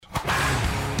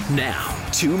Now,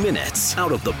 2 minutes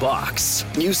out of the box.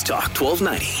 News Talk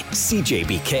 1290,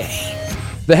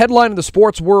 CJBK. The headline of the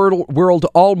sports world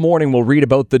all morning will read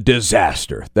about the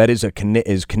disaster that is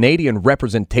Canadian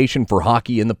representation for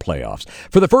hockey in the playoffs.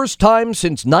 For the first time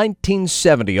since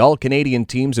 1970, all Canadian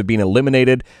teams have been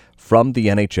eliminated from the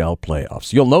NHL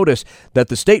playoffs. You'll notice that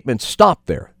the statements stop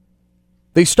there.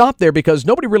 They stop there because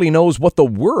nobody really knows what the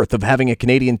worth of having a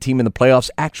Canadian team in the playoffs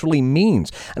actually means.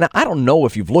 And I don't know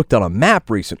if you've looked on a map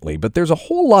recently, but there's a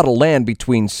whole lot of land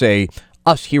between, say,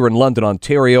 us here in London,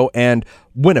 Ontario, and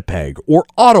Winnipeg or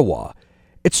Ottawa.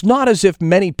 It's not as if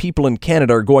many people in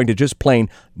Canada are going to just plain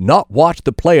not watch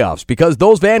the playoffs, because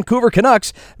those Vancouver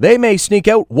Canucks, they may sneak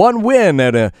out one win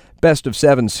at a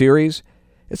best-of-7 series.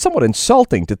 It's somewhat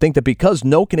insulting to think that because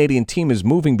no Canadian team is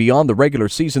moving beyond the regular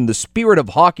season, the spirit of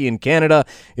hockey in Canada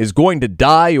is going to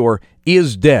die or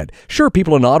is dead. Sure,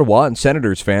 people in Ottawa and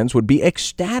Senators fans would be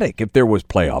ecstatic if there was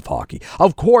playoff hockey.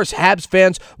 Of course, Habs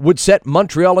fans would set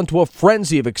Montreal into a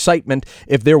frenzy of excitement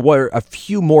if there were a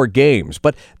few more games.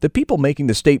 But the people making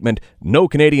the statement, no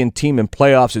Canadian team in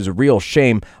playoffs is a real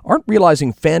shame, aren't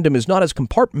realizing fandom is not as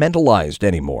compartmentalized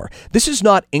anymore. This is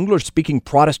not English-speaking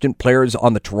Protestant players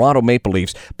on the Toronto Maple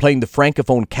Leafs playing the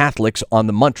Francophone Catholics on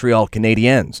the Montreal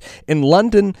Canadiens. In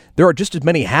London, there are just as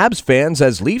many Habs fans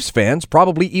as Leafs fans,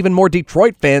 probably even more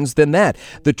Detroit fans than that.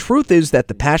 The truth is that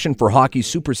the passion for hockey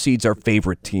supersedes our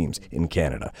favorite teams in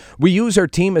Canada. We use our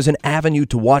team as an avenue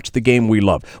to watch the game we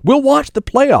love. We'll watch the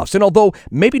playoffs, and although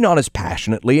maybe not as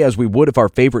passionately as we would if our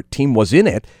favorite team was in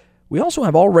it, we also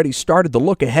have already started the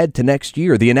look ahead to next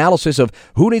year, the analysis of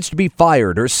who needs to be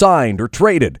fired or signed or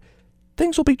traded.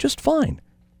 Things will be just fine.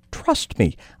 Trust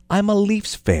me, I'm a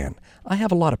Leafs fan. I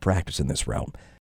have a lot of practice in this realm.